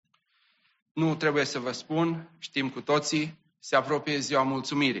Nu trebuie să vă spun, știm cu toții, se apropie ziua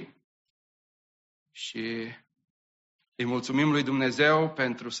mulțumirii. Și îi mulțumim lui Dumnezeu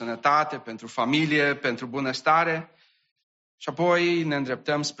pentru sănătate, pentru familie, pentru bunăstare. Și apoi ne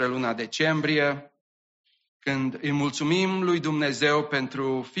îndreptăm spre luna decembrie, când îi mulțumim lui Dumnezeu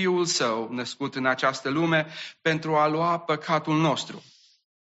pentru Fiul Său născut în această lume, pentru a lua păcatul nostru.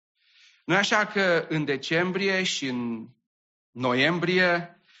 Nu-i așa că în decembrie și în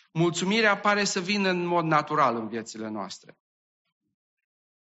noiembrie mulțumirea pare să vină în mod natural în viețile noastre.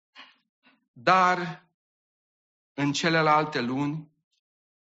 Dar în celelalte luni,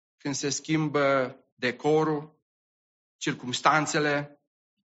 când se schimbă decorul, circumstanțele,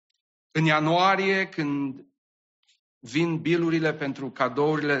 în ianuarie, când vin bilurile pentru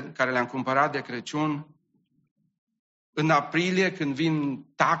cadourile care le-am cumpărat de Crăciun, în aprilie, când vin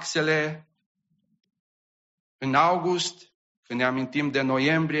taxele, în august, când ne amintim de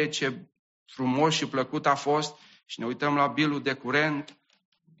noiembrie, ce frumos și plăcut a fost și ne uităm la bilul de curent,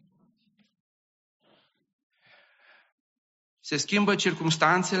 se schimbă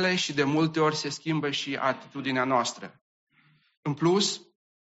circumstanțele și de multe ori se schimbă și atitudinea noastră. În plus,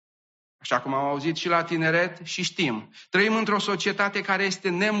 așa cum am auzit și la tineret și știm, trăim într-o societate care este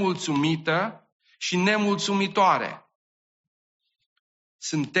nemulțumită și nemulțumitoare.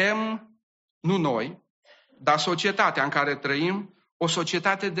 Suntem, nu noi, dar societatea în care trăim, o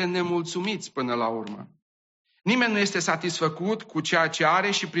societate de nemulțumiți până la urmă. Nimeni nu este satisfăcut cu ceea ce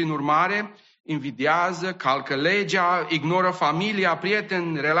are și, prin urmare, invidiază, calcă legea, ignoră familia,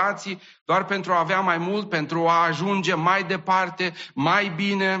 prieteni, relații, doar pentru a avea mai mult, pentru a ajunge mai departe, mai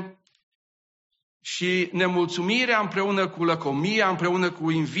bine. Și nemulțumirea împreună cu lăcomia, împreună cu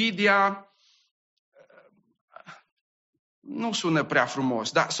invidia, nu sună prea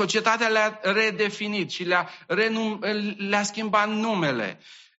frumos, dar societatea le-a redefinit și le-a schimbat numele.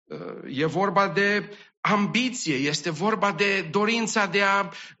 E vorba de ambiție, este vorba de dorința de a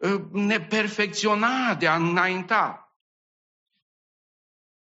ne perfecționa, de a înainta.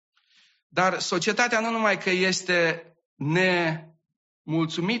 Dar societatea nu numai că este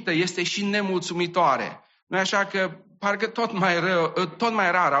nemulțumită, este și nemulțumitoare. Nu așa că parcă tot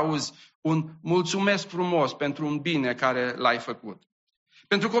mai rar auzi un mulțumesc frumos pentru un bine care l-ai făcut.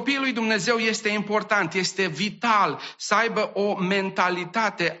 Pentru copiii lui Dumnezeu este important, este vital să aibă o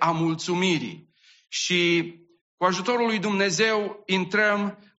mentalitate a mulțumirii. Și cu ajutorul lui Dumnezeu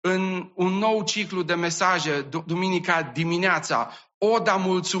intrăm în un nou ciclu de mesaje, duminica dimineața, Oda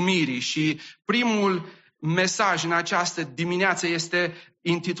Mulțumirii. Și primul mesaj în această dimineață este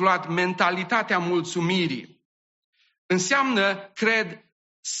intitulat Mentalitatea Mulțumirii. Înseamnă, cred,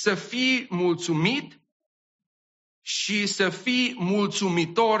 să fii mulțumit și să fii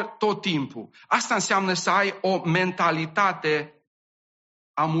mulțumitor tot timpul. Asta înseamnă să ai o mentalitate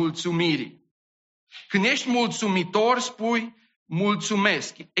a mulțumirii. Când ești mulțumitor, spui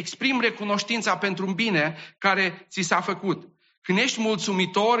mulțumesc. Exprim recunoștința pentru un bine care ți s-a făcut. Când ești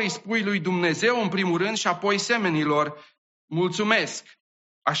mulțumitor, îi spui lui Dumnezeu în primul rând și apoi semenilor mulțumesc.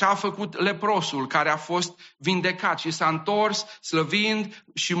 Așa a făcut leprosul care a fost vindecat și s-a întors slăvind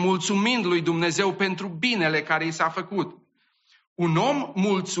și mulțumind lui Dumnezeu pentru binele care i s-a făcut. Un om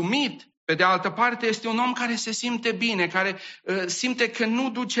mulțumit, pe de altă parte, este un om care se simte bine, care simte că nu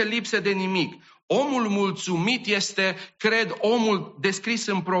duce lipsă de nimic. Omul mulțumit este, cred, omul descris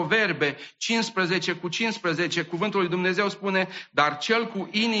în Proverbe 15:15. Cuvântul lui Dumnezeu spune, dar cel cu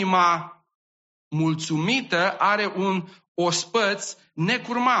inima mulțumită are un ospăț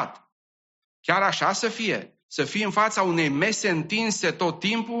necurmat. Chiar așa să fie? Să fii în fața unei mese întinse tot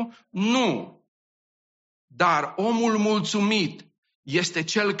timpul? Nu. Dar omul mulțumit este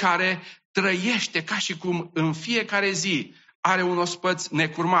cel care trăiește ca și cum în fiecare zi are un ospăț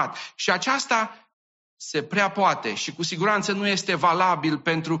necurmat. Și aceasta se prea poate și cu siguranță nu este valabil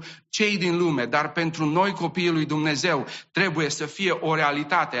pentru cei din lume, dar pentru noi copiii lui Dumnezeu trebuie să fie o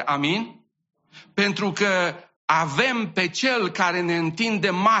realitate. Amin? Pentru că avem pe Cel care ne întinde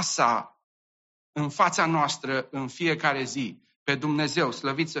masa în fața noastră în fiecare zi. Pe Dumnezeu,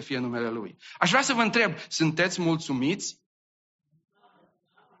 slăvit să fie numele Lui. Aș vrea să vă întreb, sunteți mulțumiți?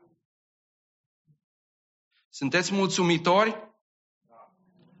 Sunteți mulțumitori?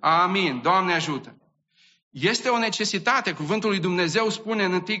 Amin. Doamne ajută. Este o necesitate. Cuvântul lui Dumnezeu spune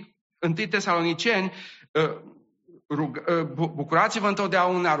în 1 Tesaloniceni, bucurați-vă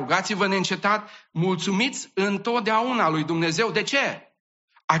întotdeauna, rugați-vă neîncetat, mulțumiți întotdeauna lui Dumnezeu. De ce?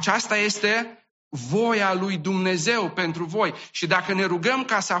 Aceasta este voia lui Dumnezeu pentru voi. Și dacă ne rugăm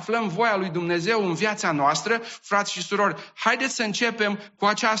ca să aflăm voia lui Dumnezeu în viața noastră, frați și surori, haideți să începem cu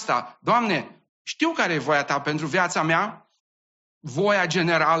aceasta. Doamne, știu care e voia Ta pentru viața mea, voia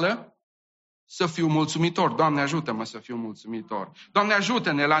generală, să fiu mulțumitor. Doamne, ajută-mă să fiu mulțumitor. Doamne,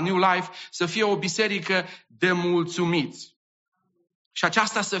 ajută-ne la New Life să fie o biserică de mulțumiți. Și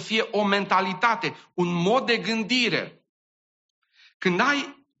aceasta să fie o mentalitate, un mod de gândire. Când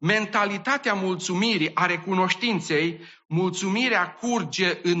ai mentalitatea mulțumirii, a recunoștinței, mulțumirea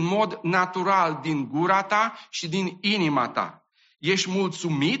curge în mod natural din gura ta și din inima ta. Ești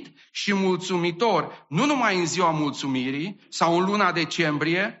mulțumit și mulțumitor, nu numai în ziua mulțumirii sau în luna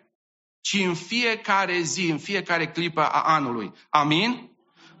decembrie, ci în fiecare zi, în fiecare clipă a anului. Amin?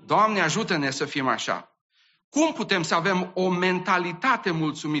 Doamne, ajută-ne să fim așa. Cum putem să avem o mentalitate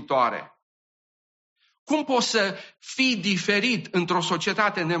mulțumitoare? Cum poți să fii diferit într-o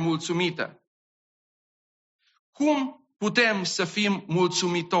societate nemulțumită? Cum putem să fim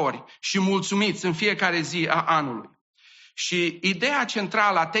mulțumitori și mulțumiți în fiecare zi a anului? Și ideea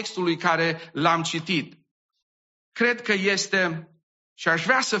centrală a textului care l-am citit, cred că este, și aș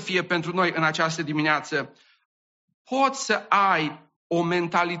vrea să fie pentru noi în această dimineață, poți să ai o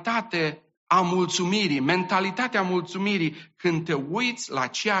mentalitate a mulțumirii, mentalitatea mulțumirii când te uiți la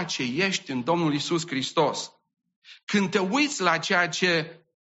ceea ce ești în Domnul Iisus Hristos. Când te uiți la ceea ce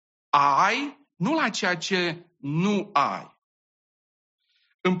ai, nu la ceea ce nu ai.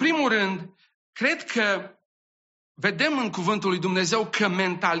 În primul rând, cred că vedem în cuvântul lui Dumnezeu că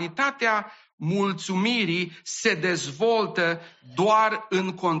mentalitatea mulțumirii se dezvoltă doar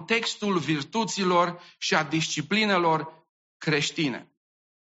în contextul virtuților și a disciplinelor creștine.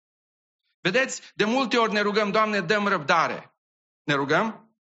 Vedeți, de multe ori ne rugăm, Doamne, dă-mi răbdare. Ne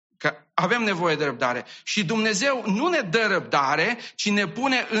rugăm? Că avem nevoie de răbdare. Și Dumnezeu nu ne dă răbdare, ci ne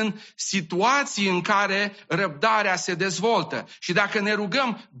pune în situații în care răbdarea se dezvoltă. Și dacă ne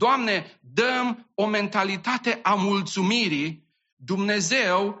rugăm, Doamne, dă-mi o mentalitate a mulțumirii,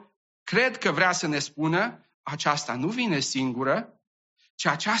 Dumnezeu cred că vrea să ne spună, aceasta nu vine singură, ci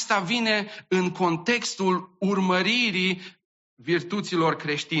aceasta vine în contextul urmăririi virtuților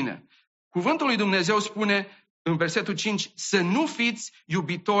creștine. Cuvântul lui Dumnezeu spune în versetul 5, să nu fiți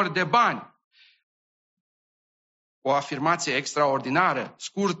iubitori de bani. O afirmație extraordinară,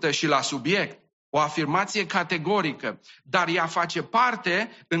 scurtă și la subiect. O afirmație categorică. Dar ea face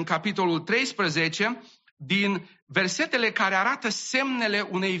parte, în capitolul 13, din versetele care arată semnele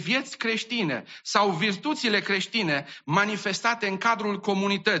unei vieți creștine sau virtuțile creștine manifestate în cadrul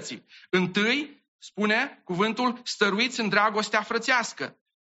comunității. Întâi, spune cuvântul, stăruiți în dragostea frățească.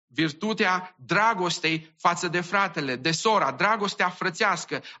 Virtutea dragostei față de fratele, de sora, dragostea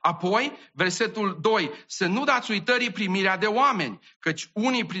frățească. Apoi, versetul 2, să nu dați uitării primirea de oameni, căci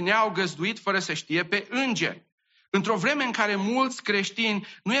unii prin ea au găzduit fără să știe pe îngeri. Într-o vreme în care mulți creștini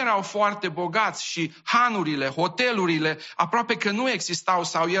nu erau foarte bogați și hanurile, hotelurile aproape că nu existau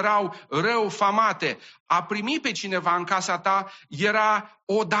sau erau rău famate, a primi pe cineva în casa ta era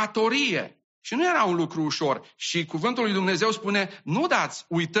o datorie. Și nu era un lucru ușor. Și cuvântul lui Dumnezeu spune, nu dați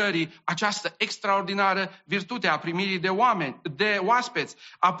uitării această extraordinară virtute a primirii de oameni, de oaspeți.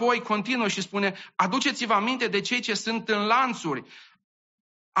 Apoi continuă și spune, aduceți-vă aminte de cei ce sunt în lanțuri.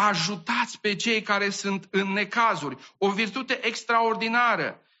 Ajutați pe cei care sunt în necazuri. O virtute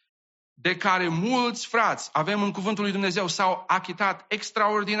extraordinară de care mulți frați, avem în cuvântul lui Dumnezeu, s-au achitat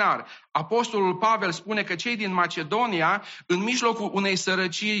extraordinar. Apostolul Pavel spune că cei din Macedonia, în mijlocul unei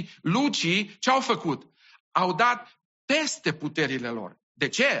sărăcii lucii, ce au făcut? Au dat peste puterile lor. De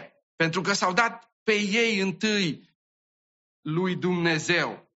ce? Pentru că s-au dat pe ei întâi lui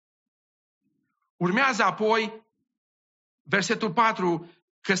Dumnezeu. Urmează apoi versetul 4,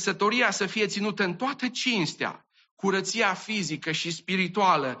 căsătoria să fie ținută în toată cinstea, curăția fizică și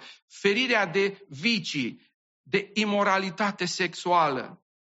spirituală, ferirea de vicii, de imoralitate sexuală.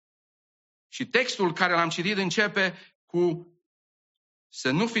 Și textul care l-am citit începe cu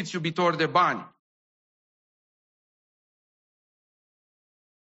să nu fiți iubitori de bani.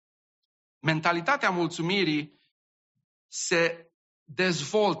 Mentalitatea mulțumirii se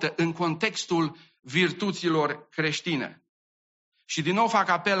dezvoltă în contextul virtuților creștine. Și din nou fac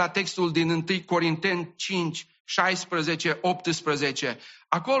apel la textul din 1 Corinteni 5, 16, 18.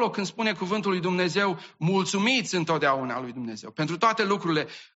 Acolo când spune cuvântul lui Dumnezeu, mulțumiți întotdeauna lui Dumnezeu pentru toate lucrurile.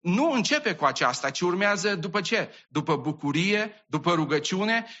 Nu începe cu aceasta, ci urmează după ce? După bucurie, după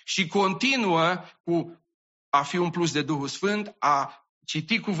rugăciune și continuă cu a fi umpluți de Duhul Sfânt, a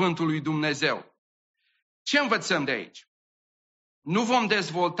citi cuvântul lui Dumnezeu. Ce învățăm de aici? Nu vom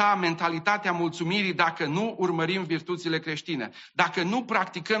dezvolta mentalitatea mulțumirii dacă nu urmărim virtuțile creștine, dacă nu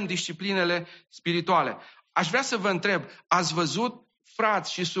practicăm disciplinele spirituale. Aș vrea să vă întreb, ați văzut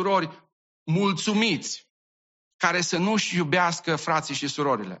frați și surori mulțumiți care să nu-și iubească frații și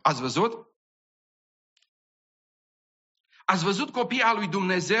surorile? Ați văzut? Ați văzut copii al lui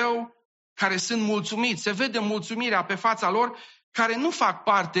Dumnezeu care sunt mulțumiți. Se vede mulțumirea pe fața lor, care nu fac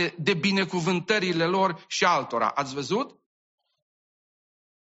parte de binecuvântările lor și altora. Ați văzut?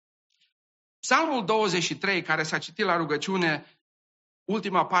 Psalmul 23, care s-a citit la rugăciune,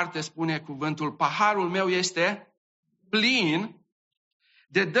 ultima parte spune cuvântul: paharul meu este plin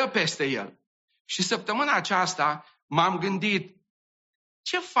de dă peste el. Și săptămâna aceasta m-am gândit,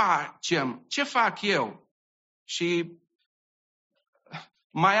 ce facem? Ce fac eu? Și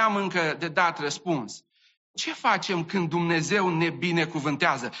mai am încă de dat răspuns. Ce facem când Dumnezeu ne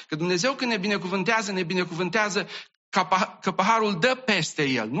binecuvântează? Că Dumnezeu când ne binecuvântează că paharul dă peste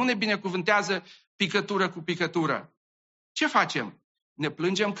el. Nu ne binecuvântează picătură cu picătură. Ce facem? Ne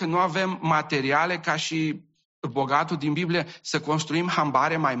plângem că nu avem materiale ca și bogatul din Biblie să construim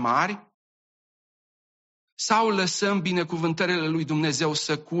hambare mai mari? Sau lăsăm binecuvântările lui Dumnezeu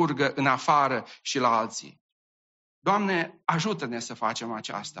să curgă în afară și la alții? Doamne, ajută-ne să facem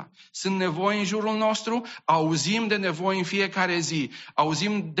aceasta. Sunt nevoi în jurul nostru, auzim de nevoi în fiecare zi,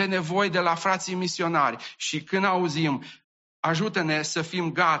 auzim de nevoi de la frații misionari și când auzim, ajută-ne să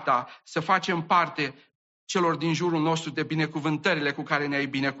fim gata, să facem parte celor din jurul nostru de binecuvântările cu care ne-ai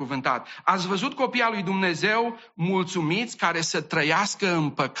binecuvântat. Ați văzut copiii lui Dumnezeu mulțumiți care să trăiască în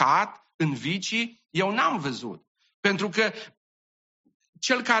păcat, în vicii? Eu n-am văzut. Pentru că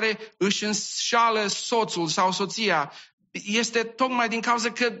cel care își înșală soțul sau soția este tocmai din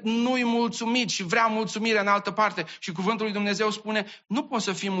cauza că nu-i mulțumit și vrea mulțumire în altă parte. Și cuvântul lui Dumnezeu spune, nu poți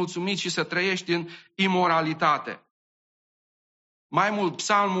să fii mulțumit și să trăiești în imoralitate. Mai mult,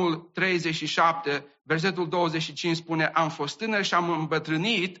 Psalmul 37, versetul 25 spune, am fost tânăr și am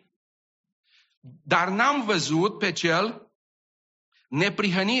îmbătrânit, dar n-am văzut pe cel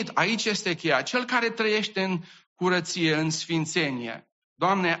neprihănit. Aici este cheia, cel care trăiește în curăție, în sfințenie.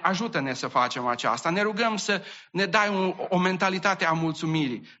 Doamne, ajută-ne să facem aceasta. Ne rugăm să ne dai o mentalitate a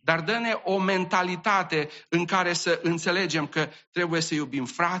mulțumirii, dar dă-ne o mentalitate în care să înțelegem că trebuie să iubim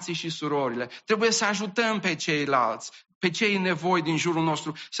frații și surorile, trebuie să ajutăm pe ceilalți, pe cei nevoi din jurul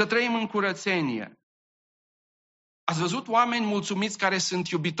nostru, să trăim în curățenie. Ați văzut oameni mulțumiți care sunt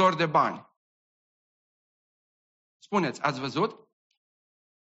iubitori de bani? Spuneți, ați văzut?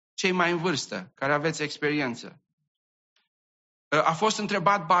 Cei mai în vârstă, care aveți experiență. A fost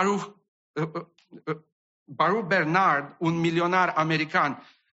întrebat Baruch Bernard, un milionar american,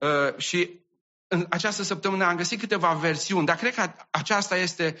 și în această săptămână am găsit câteva versiuni, dar cred că aceasta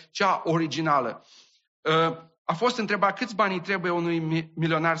este cea originală. A fost întrebat câți bani trebuie unui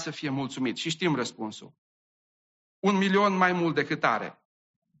milionar să fie mulțumit și știm răspunsul. 1 milion mai mult decât are.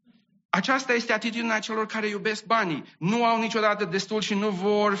 Aceasta este atitudinea celor care iubesc banii. Nu au niciodată destul și nu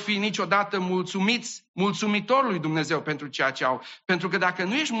vor fi niciodată mulțumitori lui Dumnezeu pentru ceea ce au. Pentru că dacă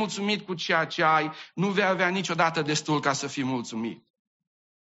nu ești mulțumit cu ceea ce ai, nu vei avea niciodată destul ca să fii mulțumit.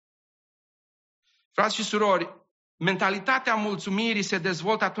 Frați și surori, mentalitatea mulțumirii se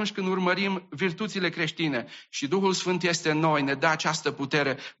dezvoltă atunci când urmărim virtuțile creștine și Duhul Sfânt este în noi, ne dă această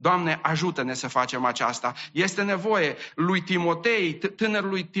putere. Doamne, ajută-ne să facem aceasta. Este nevoie lui Timotei,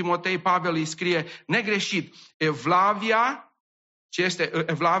 tânărului Timotei, Pavel îi scrie negreșit, Evlavia, ce este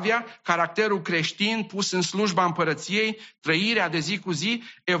Evlavia? Caracterul creștin pus în slujba împărăției, trăirea de zi cu zi,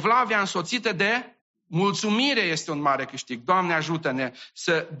 Evlavia însoțită de mulțumire este un mare câștig. Doamne, ajută-ne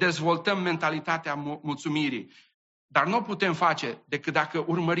să dezvoltăm mentalitatea mulțumirii. Dar nu o putem face decât dacă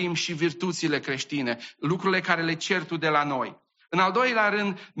urmărim și virtuțile creștine, lucrurile care le cer Tu de la noi. În al doilea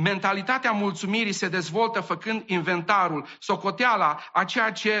rând, mentalitatea mulțumirii se dezvoltă făcând inventarul, socoteala a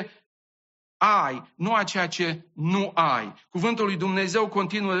ceea ce ai, nu a ceea ce nu ai. Cuvântul lui Dumnezeu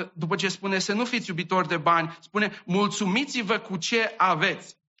continuă după ce spune să nu fiți iubitori de bani, spune mulțumiți-vă cu ce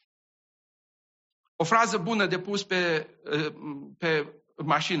aveți. O frază bună de pus pe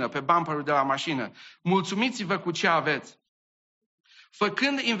mașină, pe bumperul de la mașină. Mulțumiți-vă cu ce aveți.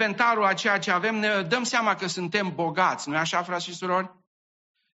 Făcând inventarul a ceea ce avem, ne dăm seama că suntem bogați. Nu-i așa, frați și surori?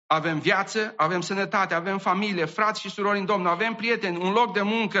 Avem viață, avem sănătate, avem familie, frați și surori în Domnul, avem prieteni, un loc de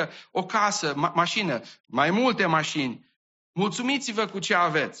muncă, o casă, mașină, mai multe mașini. Mulțumiți-vă cu ce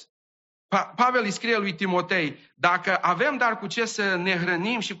aveți. Pavel îi scrie lui Timotei, dacă avem dar cu ce să ne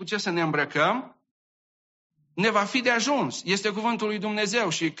hrănim și cu ce să ne îmbrăcăm, ne va fi de ajuns. Este cuvântul lui Dumnezeu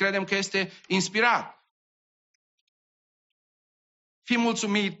și credem că este inspirat. Fii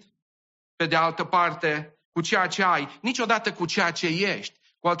mulțumit, pe de altă parte, cu ceea ce ai, niciodată cu ceea ce ești.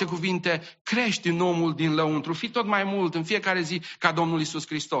 Cu alte cuvinte, crești în omul din lăuntru, fii tot mai mult în fiecare zi ca Domnul Iisus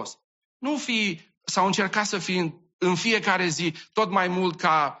Hristos. Nu fii, sau încerca să fii în fiecare zi tot mai mult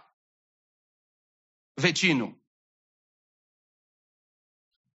ca vecinul.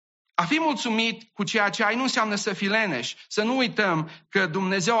 A fi mulțumit cu ceea ce ai nu înseamnă să fii leneș. Să nu uităm că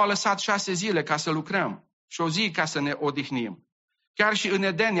Dumnezeu a lăsat 6 zile ca să lucrăm și o zi ca să ne odihnim. Chiar și în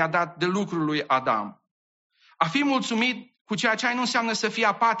Eden i-a dat de lucrul lui Adam. A fi mulțumit cu ceea ce ai nu înseamnă să fii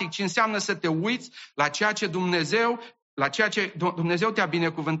apatic, ci înseamnă să te uiți la ceea ce Dumnezeu te-a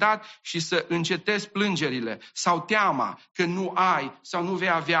binecuvântat și să încetezi plângerile sau teama că nu ai sau nu vei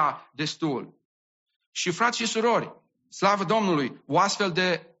avea destul. Și frați și surori, slavă Domnului, o astfel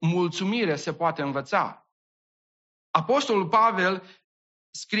de mulțumire se poate învăța. Apostolul Pavel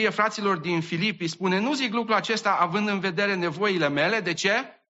scrie fraților din Filipi, spune, nu zic lucrul acesta având în vedere nevoile mele, de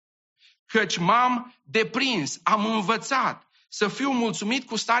ce? Căci m-am deprins, am învățat să fiu mulțumit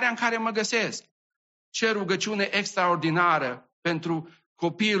cu starea în care mă găsesc. Ce rugăciune extraordinară pentru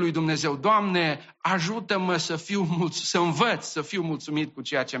copiii lui Dumnezeu. Doamne, ajută-mă să învăț să fiu mulțumit cu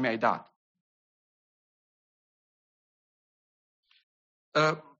ceea ce mi-ai dat.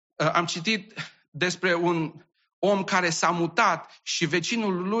 Am citit despre un om care s-a mutat și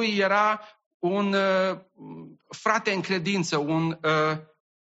vecinul lui era un frate în credință, un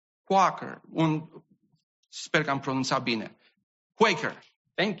Quaker, sper că am pronunțat bine, Quaker,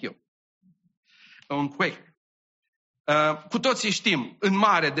 thank you, un Quaker. Cu toții știm în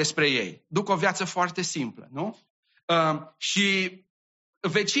mare despre ei, duc o viață foarte simplă, nu? Și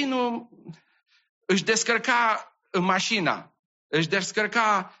vecinul își descărca mașina, își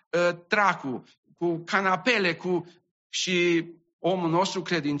descărca tracul cu canapele, și omul nostru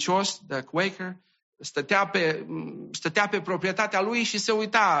credincios, de Quaker, stătea pe proprietatea lui și se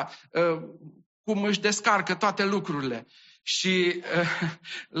uita cum își descarcă toate lucrurile. Și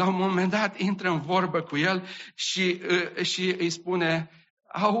la un moment dat intră în vorbă cu el și îi spune,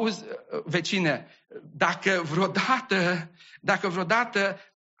 auzi, vecine, dacă vreodată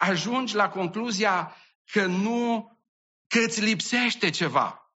ajungi la concluzia că îți lipsește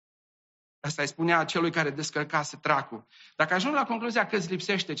ceva. Asta îi spunea celui care descărcase tracul. Dacă ajungi la concluzia că îți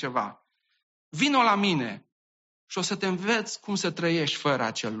lipsește ceva, vino la mine și o să te înveți cum să trăiești fără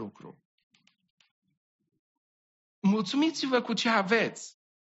acel lucru. Mulțumiți-vă cu ce aveți.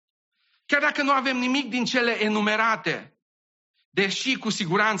 Chiar dacă nu avem nimic din cele enumerate, deși cu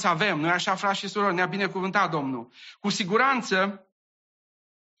siguranță avem, nu-i așa, frați și surori, ne-a binecuvântat Domnul. Cu siguranță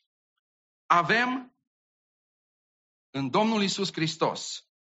avem în Domnul Iisus Hristos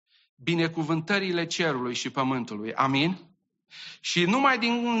binecuvântările cerului și pământului. Amin? Și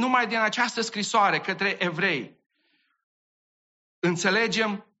numai din această scrisoare către evrei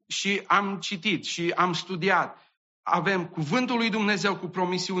înțelegem și am citit și am studiat. Avem cuvântul lui Dumnezeu cu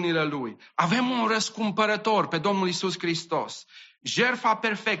promisiunile Lui. Avem un răscumpărător pe Domnul Iisus Hristos. Jertfa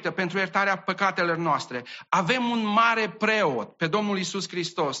perfectă pentru iertarea păcatelor noastre. Avem un mare preot pe Domnul Iisus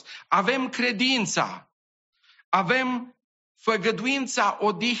Hristos. Avem credința. Avem făgăduința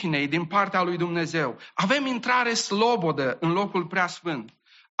odihnei din partea lui Dumnezeu. Avem intrare slobodă în locul preasfânt.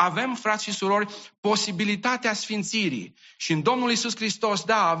 Avem, frați și surori, posibilitatea sfințirii. Și în Domnul Iisus Hristos,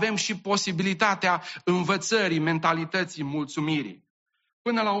 da, avem și posibilitatea învățării, mentalității, mulțumirii.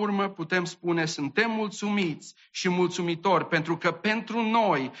 Până la urmă putem spune, suntem mulțumiți și mulțumitori, pentru că pentru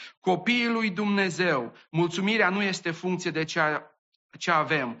noi, copiii lui Dumnezeu, mulțumirea nu este funcție de ce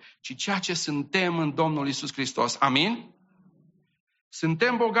avem, ci ceea ce suntem în Domnul Iisus Hristos. Amin?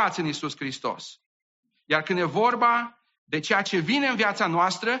 Suntem bogați în Iisus Hristos. Iar când e vorba de ceea ce vine în viața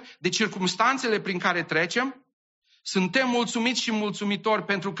noastră, de circumstanțele prin care trecem, suntem mulțumiți și mulțumitori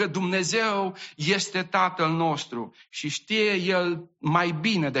pentru că Dumnezeu este Tatăl nostru și știe El mai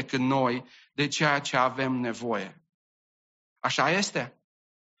bine decât noi de ceea ce avem nevoie. Așa este?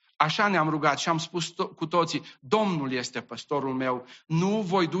 Așa ne-am rugat și am spus cu toții, Domnul este păstorul meu, nu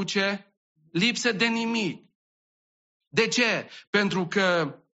voi duce lipsă de nimic. De ce? Pentru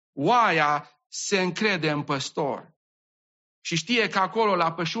că oaia se încrede în păstor și știe că acolo,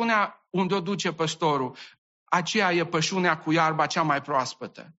 la pășunea unde o duce păstorul, aceea e pășunea cu iarba cea mai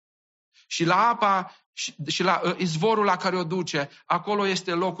proaspătă. Și la apa și la izvorul la care o duce, acolo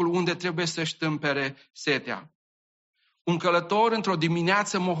este locul unde trebuie să-și tâmpere setea. Un călător într-o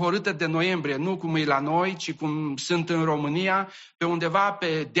dimineață mohorâtă de noiembrie, nu cum e la noi, ci cum sunt în România, pe undeva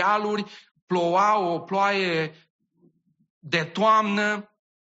pe dealuri, ploua o ploaie de toamnă,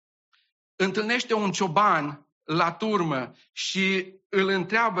 întâlnește un cioban la turmă și îl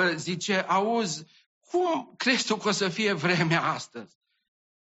întreabă, zice, auzi, cum crezi tu că o să fie vremea astăzi?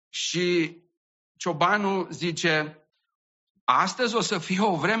 Și ciobanul zice, astăzi o să fie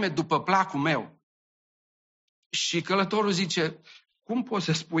o vreme după placul meu. Și călătorul zice, cum poți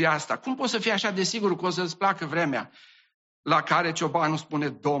să spui asta? Cum poți să fii așa de sigur că o să-ți placă vremea? La care ciobanul spune,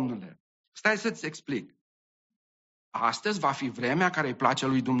 Domnule, stai să-ți explic. Astăzi va fi vremea care îi place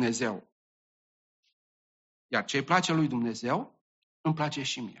lui Dumnezeu. Iar ce îi place lui Dumnezeu, îmi place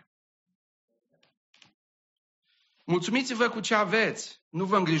și mie. Mulțumiți-vă cu ce aveți. Nu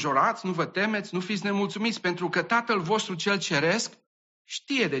vă îngrijorați, nu vă temeți, nu fiți nemulțumiți, pentru că Tatăl vostru cel ceresc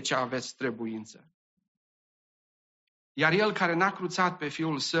știe de ce aveți trebuință. Iar El care n-a cruțat pe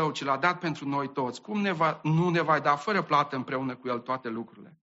Fiul Său, ci l-a dat pentru noi toți, cum nu ne va da fără plată împreună cu El toate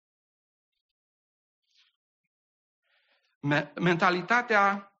lucrurile?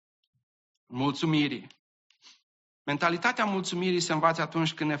 Mentalitatea mulțumirii. Mentalitatea mulțumirii se învață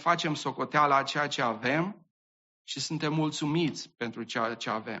atunci când ne facem socoteala a ceea ce avem și suntem mulțumiți pentru ceea ce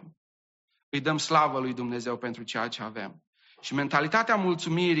avem. Îi dăm slavă lui Dumnezeu pentru ceea ce avem. Și mentalitatea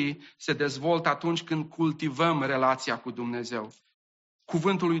mulțumirii se dezvoltă atunci când cultivăm relația cu Dumnezeu.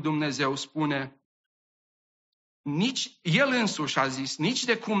 Cuvântul lui Dumnezeu spune, El însuși a zis, nici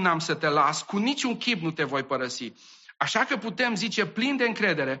de cum n-am să te las, cu niciun chip nu te voi părăsi. Așa că putem zice plin de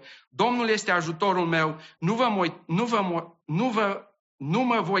încredere, Domnul este ajutorul meu, nu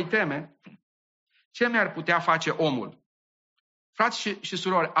mă voi teme. Ce mi-ar putea face omul? Frați și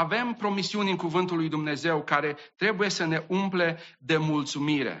surori, avem promisiuni în cuvântul lui Dumnezeu care trebuie să ne umple de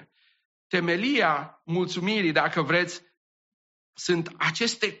mulțumire. Temelia mulțumirii, dacă vreți, sunt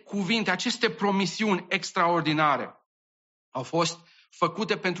aceste cuvinte, aceste promisiuni extraordinare. Au fost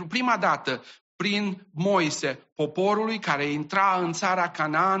făcute pentru prima dată prin Moise, poporului care intra în țara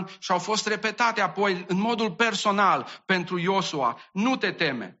Canaan și au fost repetate apoi în modul personal pentru Iosua. Nu te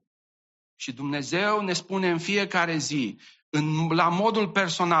teme. Și Dumnezeu ne spune în fiecare zi, la modul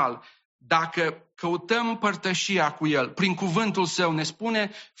personal, dacă căutăm părtășia cu El, prin cuvântul Său, ne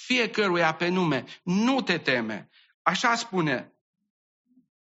spune fiecăruia pe nume, nu te teme. Așa spune,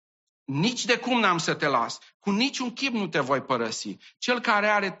 nici de cum n-am să te las, cu niciun chip nu te voi părăsi. Cel care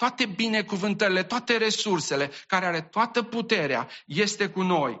are toate binecuvântările, toate resursele, care are toată puterea, este cu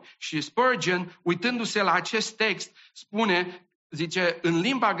noi. Și Spurgeon, uitându-se la acest text, spune, zice, în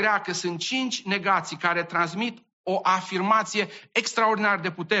limba greacă sunt 5 negații care transmit o afirmație extraordinar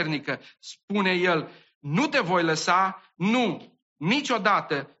de puternică. Spune el, nu te voi lăsa, nu,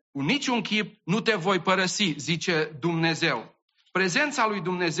 niciodată, cu niciun chip nu te voi părăsi, zice Dumnezeu. Prezența lui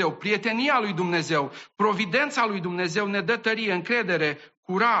Dumnezeu, prietenia lui Dumnezeu, providența lui Dumnezeu ne dă tărie, încredere,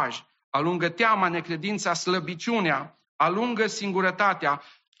 curaj, alungă teama, necredința, slăbiciunea, alungă singurătatea,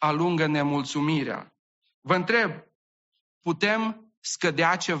 alungă nemulțumirea. Vă întreb, putem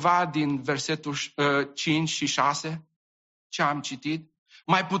scădea ceva din versetul 5 și 6? Ce am citit?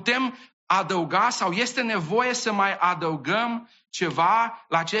 Mai putem adăuga sau este nevoie să mai adăugăm ceva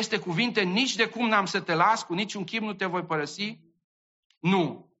la aceste cuvinte? Nici de cum n-am să te las, cu niciun chip nu te voi părăsi?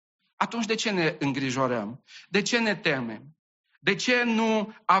 Nu. Atunci de ce ne îngrijorăm? De ce ne temem? De ce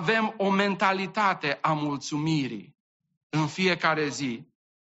nu avem o mentalitate a mulțumirii în fiecare zi?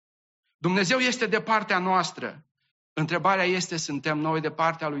 Dumnezeu este de partea noastră. Întrebarea este, suntem noi de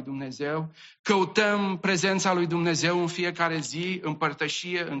partea lui Dumnezeu? Căutăm prezența lui Dumnezeu în fiecare zi, în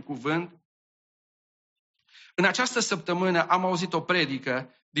părtășie, în cuvânt? În această săptămână am auzit o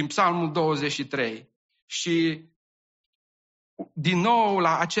predică din Psalmul 23 și din nou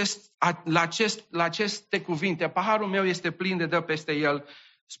la aceste cuvinte, paharul meu este plin de dă peste el,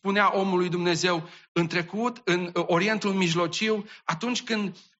 spunea omul lui Dumnezeu, în trecut, în Orientul Mijlociu, atunci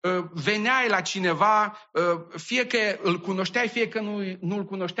când veneai la cineva, fie că îl cunoșteai, fie că nu îl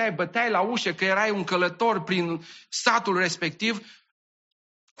cunoșteai, băteai la ușă, că erai un călător prin satul respectiv,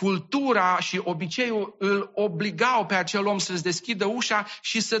 cultura și obiceiul îl obligau pe acel om să-ți deschidă ușa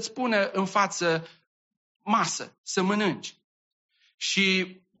și să-ți pună în față masă, să mănânci.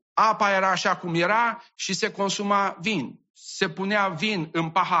 Și apa era așa cum era și se consuma vin. Se punea vin în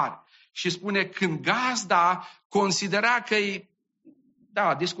pahar. Și spune, când gazda considera că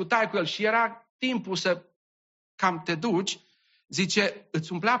discutai cu el și era timpul să cam te duci, zice,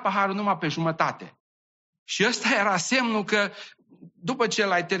 îți umplea paharul numai pe jumătate. Și ăsta era semnul că după ce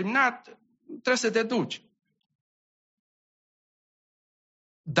l-ai terminat, trebuie să te duci.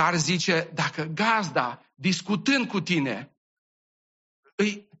 Dar zice, dacă gazda, discutând cu tine,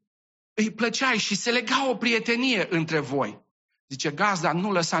 îi plăceai și se lega o prietenie între voi. Zice, gazda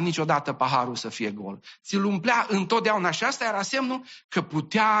nu lăsa niciodată paharul să fie gol. Ți-l umplea întotdeauna și asta era semnul că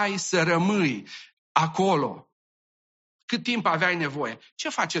puteai să rămâi acolo. Cât timp aveai nevoie. Ce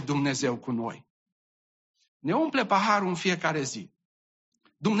face Dumnezeu cu noi? Ne umple paharul în fiecare zi.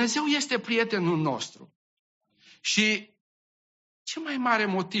 Dumnezeu este prietenul nostru. Și ce mai mare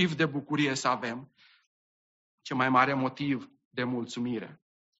motiv de bucurie să avem? Ce mai mare motiv de mulțumire?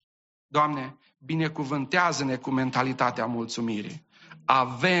 Doamne, binecuvântează-ne cu mentalitatea mulțumirii.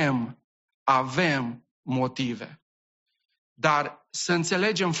 Avem motive. Dar să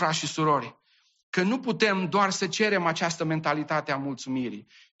înțelegem, frați și surori, că nu putem doar să cerem această mentalitate a mulțumirii,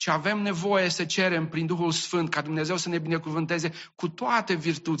 ci avem nevoie să cerem prin Duhul Sfânt ca Dumnezeu să ne binecuvânteze cu toate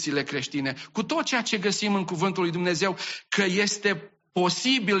virtuțile creștine, cu tot ceea ce găsim în Cuvântul lui Dumnezeu, că este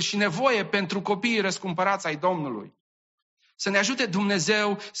posibil și nevoie pentru copiii răscumpărați ai Domnului. Să ne ajute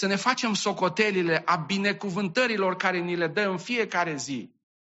Dumnezeu să ne facem socotelile a binecuvântărilor care ni le dă în fiecare zi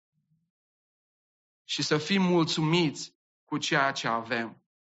și să fim mulțumiți cu ceea ce avem.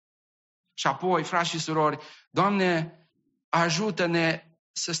 Și apoi, frați și surori, Doamne, ajută-ne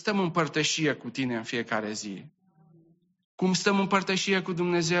să stăm în părtășie cu Tine în fiecare zi. Cum stăm în părtășie cu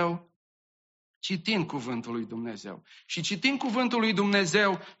Dumnezeu? Citind Cuvântul lui Dumnezeu. Și citind Cuvântul lui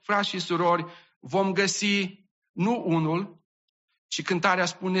Dumnezeu, frați și surori, vom găsi nu unul, ci cântarea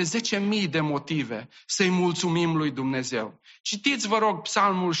spune 10.000 de motive să-i mulțumim lui Dumnezeu. Citiți, vă rog,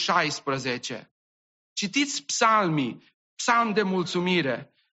 Psalmul 16. Citiți psalmii, psalm de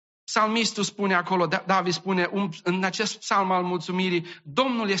mulțumire. Psalmistul spune acolo, David spune în acest psalm al mulțumirii,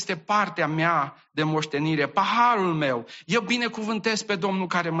 Domnul este partea mea de moștenire, paharul meu. Eu binecuvântez pe Domnul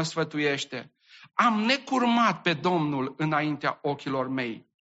care mă sfătuiește. Am necurmat pe Domnul înaintea ochilor mei.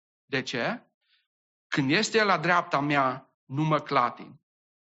 De ce? Când este El la dreapta mea, nu mă clatin.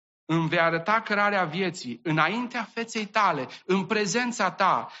 Îmi vei arăta cărarea vieții, înaintea feței tale, în prezența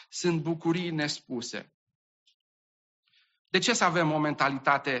ta, sunt bucurii nespuse. De ce să avem o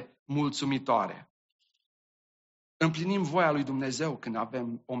mentalitate mulțumitoare? Împlinim voia lui Dumnezeu când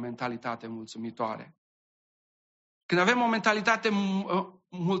avem o mentalitate mulțumitoare. Când avem o mentalitate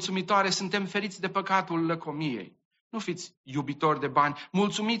mulțumitoare, suntem feriți de păcatul lăcomiei. Nu fiți iubitori de bani,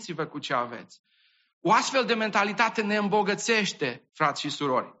 mulțumiți-vă cu ce aveți. O astfel de mentalitate ne îmbogățește, frați și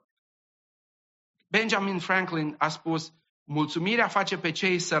surori. Benjamin Franklin a spus, mulțumirea face pe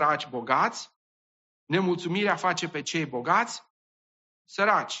cei săraci bogați, nemulțumirea face pe cei bogați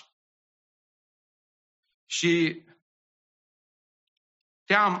săraci. Și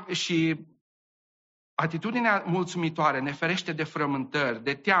atitudinea mulțumitoare ne ferește de frământări,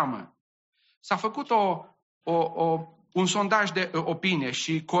 de teamă. S-a făcut un sondaj de opinie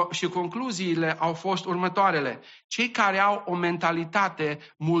și concluziile au fost următoarele. Cei care au o mentalitate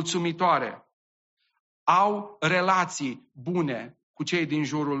mulțumitoare au relații bune cu cei din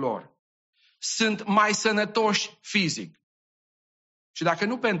jurul lor. Sunt mai sănătoși fizic. Și dacă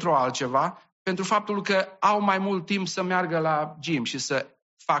nu pentru altceva, pentru faptul că au mai mult timp să meargă la gym și să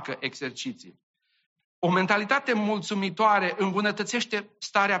facă exerciții. O mentalitate mulțumitoare îmbunătățește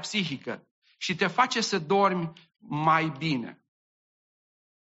starea psihică și te face să dormi mai bine.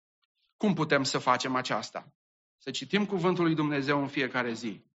 Cum putem să facem aceasta? Să citim Cuvântul lui Dumnezeu în fiecare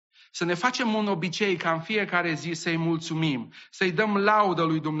zi. Să ne facem un obicei ca în fiecare zi să-i mulțumim, să-i dăm laudă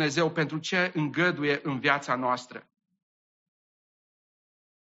lui Dumnezeu pentru ce îngăduie în viața noastră.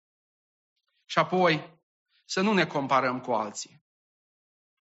 Și apoi, să nu ne comparăm cu alții.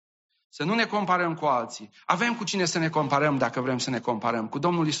 Să nu ne comparăm cu alții. Avem cu cine să ne comparăm dacă vrem să ne comparăm, cu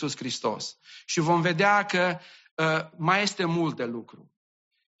Domnul Iisus Hristos. Și vom vedea că mai este mult de lucru.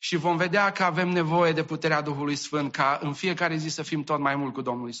 Și vom vedea că avem nevoie de puterea Duhului Sfânt ca în fiecare zi să fim tot mai mult cu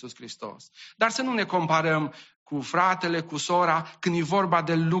Domnul Iisus Hristos. Dar să nu ne comparăm cu fratele, cu sora, când e vorba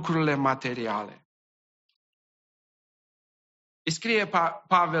de lucrurile materiale.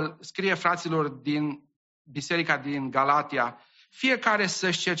 Pavel scrie fraților din biserica din Galatia, fiecare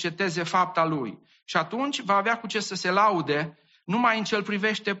să-și cerceteze fapta lui și atunci va avea cu ce să se laude numai în ce îl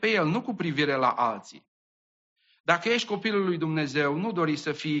privește pe el, nu cu privire la alții. Dacă ești copilul lui Dumnezeu, nu dori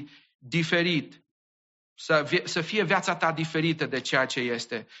să fii diferit, să fie viața ta diferită de ceea ce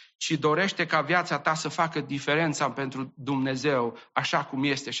este, ci dorește ca viața ta să facă diferența pentru Dumnezeu, așa cum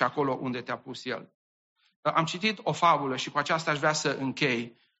este și acolo unde te-a pus El. Am citit o fabulă și cu aceasta aș vrea să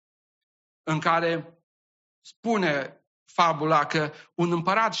închei, în care spune fabula că un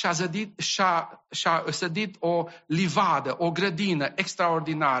împărat și-a sădit o livadă, o grădină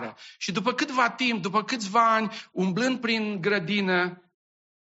extraordinară. Și după câtva timp, după câțiva ani, umblând prin grădină,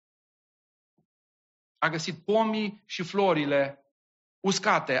 a găsit pomii și florile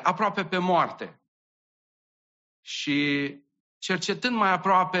uscate, aproape pe moarte. Și cercetând mai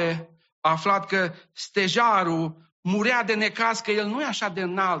aproape, a aflat că stejarul murea de necaz, că el nu e așa de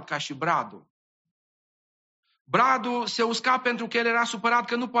înalt ca și bradul. Bradul se usca pentru că el era supărat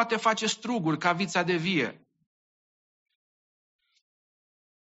că nu poate face struguri ca vița de vie.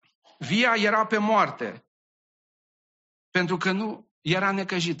 Via era pe moarte, pentru că nu era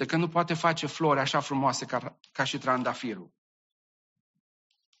necăjită, că nu poate face flori așa frumoase ca și trandafirul.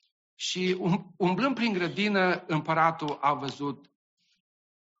 Și umblând prin grădină, împăratul a văzut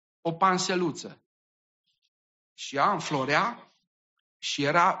o panseluță și ea înflorea și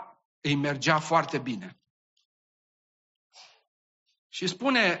îi mergea foarte bine. Și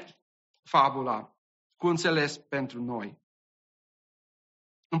spune fabula, cu înțeles pentru noi.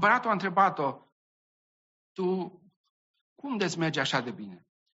 Împăratul a întrebat-o, tu cum de-ți merge așa de bine?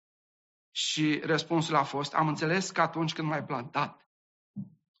 Și răspunsul a fost, am înțeles că atunci când m-ai plantat,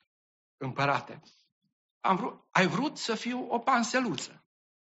 împărate, ai vrut să fiu o panseluță.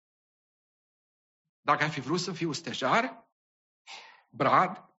 Dacă ai fi vrut să fiu stejar,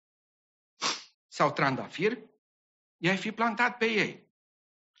 brad sau trandafir, i-ai fi plantat pe ei.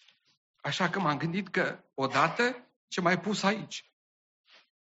 Așa că m-am gândit că odată ce m-ai pus aici,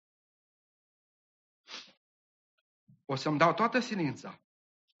 o să-mi dau toată silința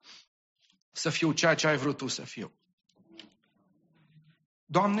să fiu ceea ce ai vrut tu să fiu.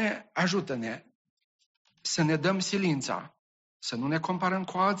 Doamne, ajută-ne să ne dăm silința, să nu ne comparăm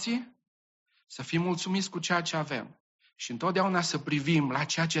cu alții, să fim mulțumiți cu ceea ce avem și întotdeauna să privim la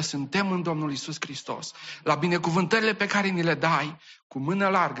ceea ce suntem în Domnul Iisus Hristos, la binecuvântările pe care ni le dai cu mână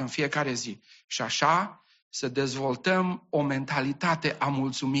largă în fiecare zi și așa să dezvoltăm o mentalitate a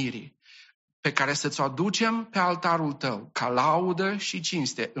mulțumirii pe care să-ți o aducem pe altarul tău, ca laudă și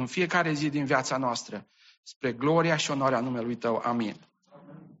cinste în fiecare zi din viața noastră, spre gloria și onoarea numelui tău. Amin.